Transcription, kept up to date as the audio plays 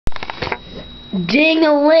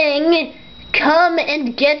Ding-a-ling! Come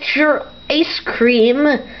and get your ice cream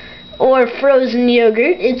or frozen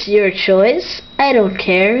yogurt. It's your choice. I don't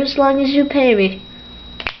care as long as you pay me.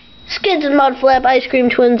 Skids and Mudflap ice cream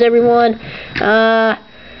twins, everyone.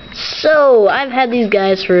 So I've had these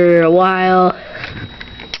guys for a while.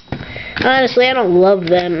 Honestly, I don't love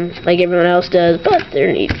them like everyone else does, but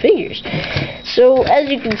they're neat figures. So,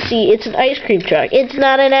 as you can see, it's an ice cream truck. It's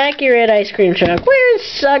not an accurate ice cream truck. Where's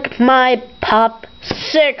Suck My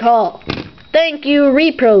Popsicle? Thank you,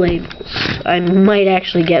 repro labels. I might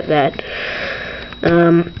actually get that.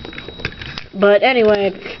 But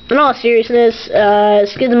anyway, in all seriousness,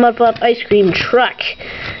 Skids and Mudflap ice cream truck.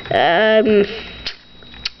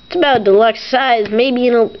 It's about deluxe size, maybe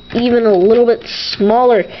even a little bit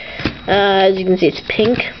smaller. As you can see, it's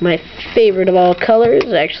pink, my favorite of all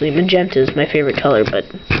colors. Actually, magenta is my favorite color, but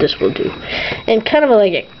this will do. And kind of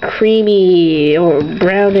like a creamy or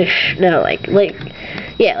brownish, no, like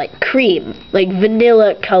cream, like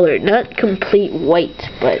vanilla color, not complete white,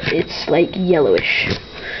 but it's like yellowish.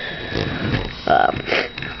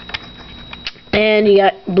 And you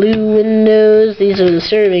got blue windows. These are the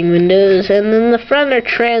serving windows, and then the front are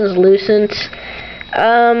translucent.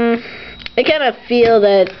 I kind of feel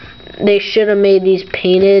that they should have made these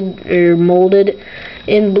painted or molded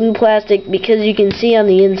in blue plastic, because you can see on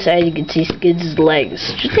the inside, you can see Skids'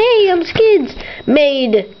 legs. Just, hey, I'm Skids!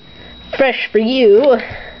 Made fresh for you.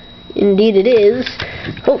 Indeed it is.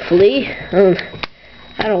 Hopefully. I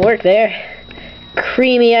don't work there.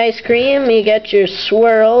 Creamy ice cream. You got your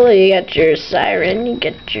swirl, you got your siren, you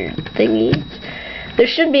got your thingies. There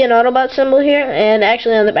should be an Autobot symbol here, and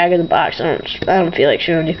actually on the back of the box, I don't feel like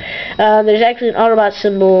showing you. There's actually an Autobot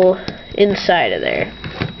symbol inside of there.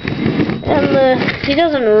 And he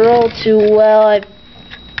doesn't roll too well.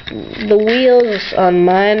 The wheels on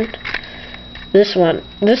mine, this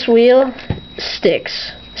wheel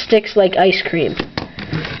sticks like ice cream.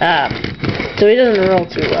 So he doesn't roll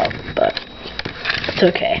too well, but it's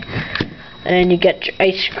okay. And you got your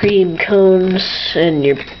ice cream cones and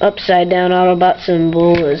your upside down Autobot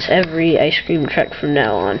symbol, as every ice cream truck from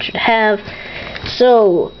now on should have.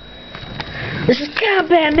 So, this is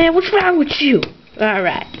combat, man. What's wrong with you?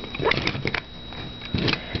 Alright.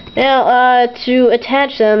 Now, to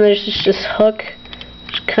attach them, there's just this hook.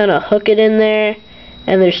 Just kind of hook it in there.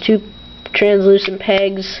 And there's two translucent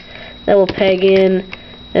pegs that will peg in.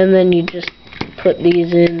 And then you just put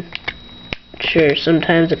these in. Sure,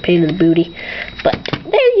 sometimes a pain in the booty, but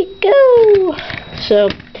there you go. So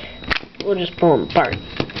we'll just pull them apart.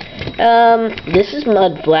 This is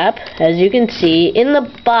Mudflap. As you can see in the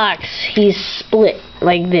box, he's split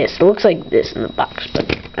like this. It looks like this in the box,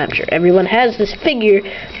 but I'm sure everyone has this figure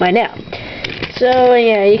by now. So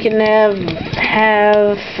yeah, you can have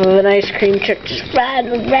half of an ice cream truck just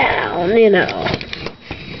riding around, you know.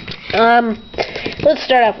 Let's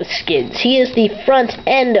start off with Skids. He is the front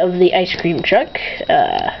end of the ice cream truck.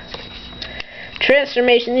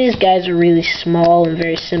 Transformation, these guys are really small and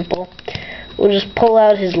very simple. We'll just pull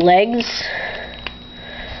out his legs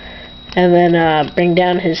and then bring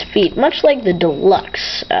down his feet, much like the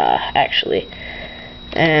deluxe, actually.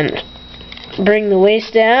 And bring the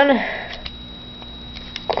waist down,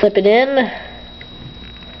 clip it in.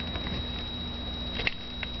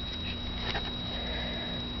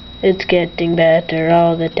 It's getting better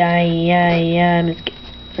all the time. And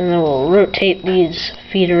then we'll rotate these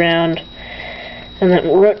feet around. And then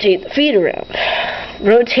we'll rotate the feet around.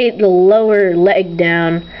 Rotate the lower leg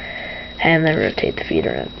down. And then rotate the feet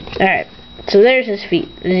around. Alright, so there's his feet.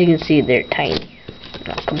 As you can see, they're tiny.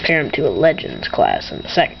 I'll compare them to a Legends class in a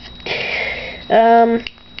second.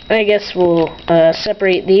 I guess we'll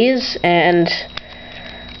separate these and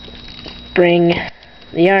bring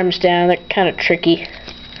the arms down. They're kind of tricky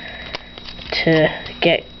to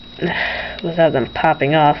get without them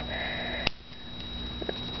popping off.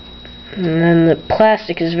 And then the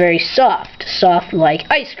plastic is very soft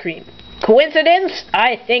like ice cream. Coincidence?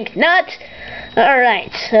 I think not.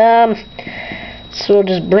 Alright, so we'll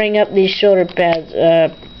just bring up these shoulder pads.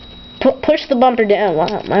 Push the bumper down.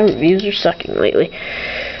 Wow, my reviews are sucking lately.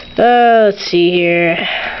 Let's see here.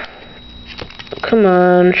 Come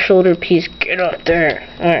on, shoulder piece, get up there.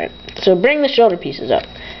 Alright, so bring the shoulder pieces up.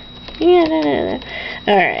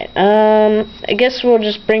 Alright, I guess we'll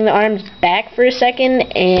just bring the arms back for a second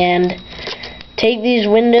and take these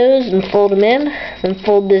windows and fold them in, then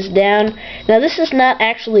fold this down. Now this is not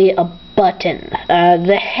actually a button.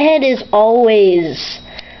 The head is always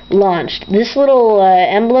launched. This little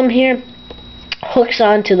emblem here hooks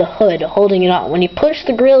onto the hood, holding it on. When you push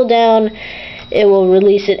the grill down, it will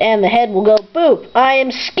release it, and the head will go, boop, I am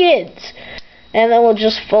Skids. And then we'll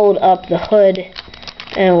just fold up the hood,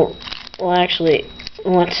 and we'll actually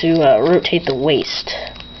want to rotate the waist.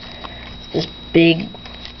 This big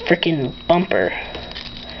freaking bumper.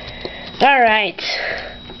 Alright.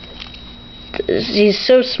 He's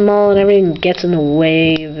so small and everything gets in the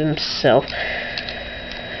way of himself.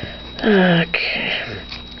 Okay.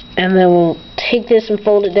 And then we'll take this and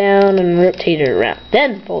fold it down and rotate it around.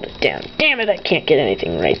 Then fold it down. Damn it, I can't get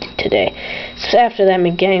anything right today. So after that, my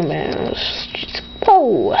gang mouse.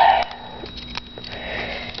 Oh!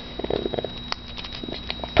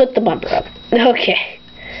 Put the bumper up. Okay.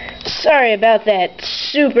 Sorry about that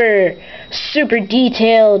super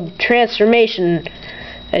detailed transformation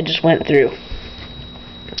I just went through.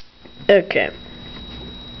 Okay.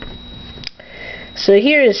 So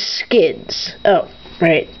here is Skids. Oh,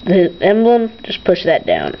 right. The emblem, just push that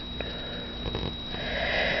down.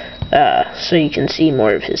 So you can see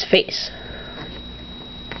more of his face.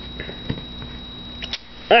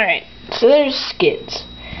 Alright, so there's Skids.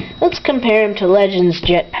 Let's compare him to Legends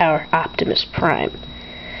Jet Power Optimus Prime.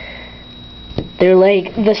 They're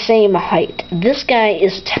like the same height. This guy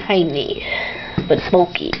is tiny, but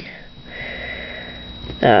bulky.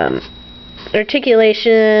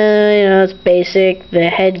 Articulation, you know, it's basic. The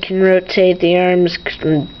head can rotate, the arms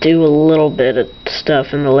can do a little bit of stuff,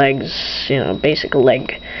 and the legs, you know, basic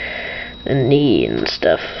leg and knee and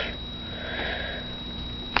stuff.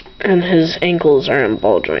 And his ankles are in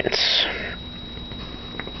ball joints.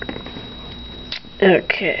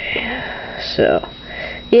 Okay, so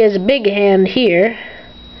he has a big hand here,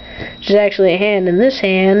 which is actually a hand, and this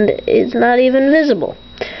hand is not even visible.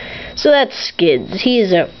 So that's Skids.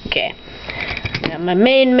 He's okay. Now my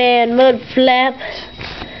main man, Mudflap.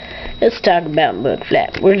 Let's talk about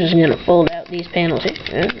Mudflap. We're just gonna fold out these panels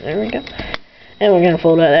here. There we go. And we're gonna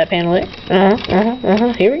fold out that panel there.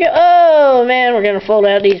 Here we go. Oh man, we're gonna fold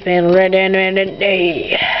out these panels right there.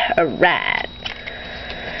 Alright.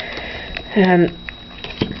 And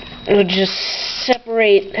we'll just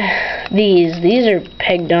separate these. These are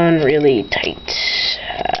pegged on really tight.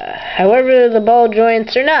 However, the ball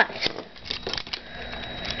joints are not.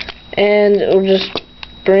 And we'll just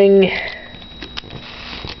bring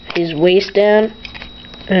his waist down,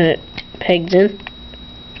 and it pegs in.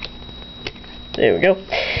 There we go.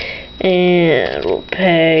 And we'll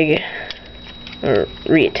peg, or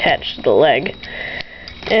reattach the leg,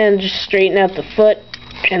 and just straighten out the foot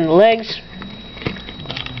and the legs.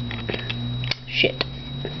 Shit.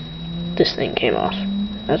 This thing came off.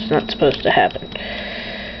 That's not supposed to happen.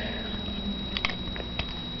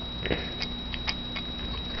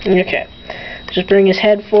 Okay. Just bring his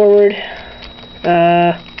head forward.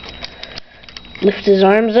 Lift his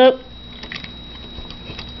arms up.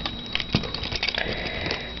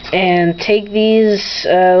 And take these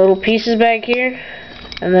little pieces back here,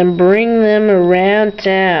 and then bring them around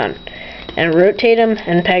town. And rotate him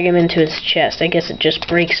and peg him into his chest. I guess it just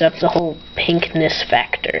breaks up the whole pinkness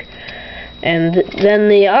factor. And then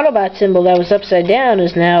the Autobot symbol that was upside down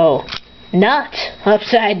is now not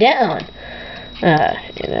upside down.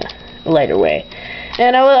 In a lighter way.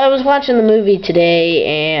 And I was watching the movie today,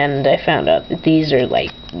 and I found out that these are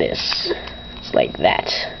like this. It's like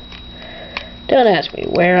that. Don't ask me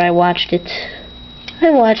where I watched it. I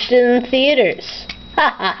watched it in theaters. Ha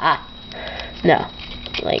ha ha. No.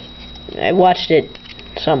 Like, I watched it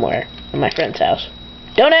somewhere at my friend's house.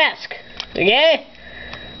 Don't ask! Okay?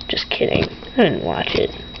 Just kidding. I didn't watch it.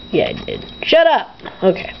 Yeah, I did. Shut up!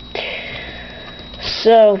 Okay.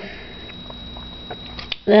 So,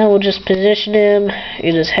 now we'll just position him,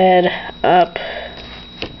 get his head up.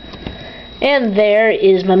 And there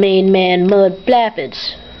is my main man,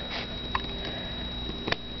 Mudflappers.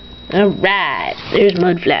 Alright, there's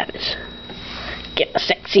Mudflappers. Get my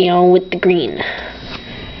sexy on with the green.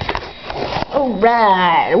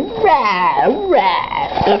 Alright.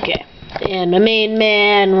 Okay. And my main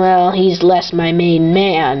man, well, he's less my main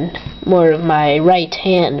man, more of my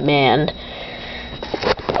right-hand man.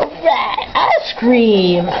 Alright, I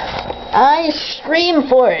scream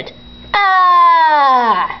for it.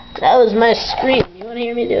 Ah! That was my scream. You want to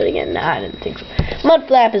hear me do it again? Nah, I didn't think so.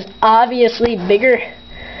 Mudflap is obviously bigger,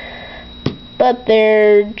 but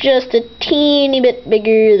they're just a teeny bit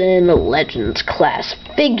bigger than a Legends class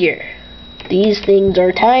figure. These things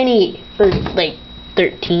are tiny for like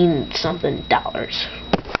 $13-something.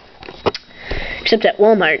 Except at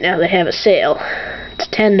Walmart now they have a sale. It's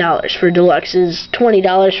 $10 for deluxes,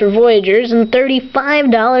 $20 for Voyagers, and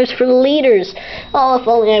 $35 for leaders. Oh, if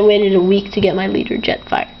only I waited a week to get my leader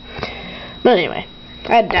Jetfire. But anyway,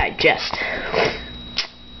 I digest.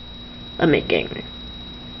 I'm a gamer.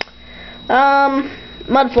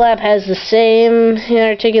 Mudflap has the same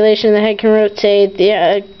articulation. The head can rotate.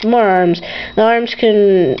 More arms. The arms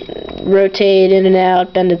can rotate in and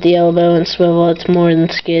out, bend at the elbow, and swivel. It's more than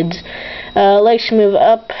Skids. Legs can move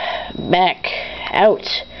up, back, out,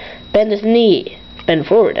 bend at the knee, bend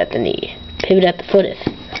forward at the knee, pivot at the footeth.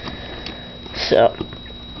 So,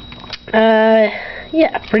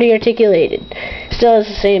 yeah, pretty articulated. Still has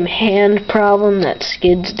the same hand problem that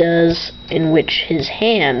Skids does, in which his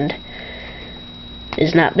hand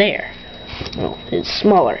is not there. Well, his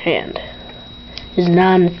smaller hand. His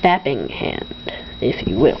non-fapping hand, if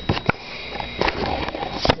you will.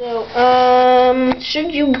 So,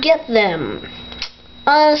 should you get them?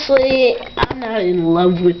 Honestly, I'm not in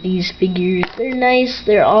love with these figures. They're nice,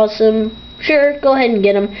 they're awesome. Sure, go ahead and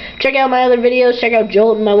get them. Check out my other videos. Check out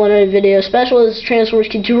Jolt and my one other video. Special is Transformers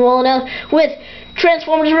Kid 2 rolling out with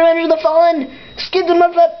Transformers Revenge of the Fallen, Skids and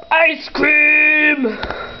Mudflap, Ice Cream!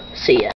 See ya.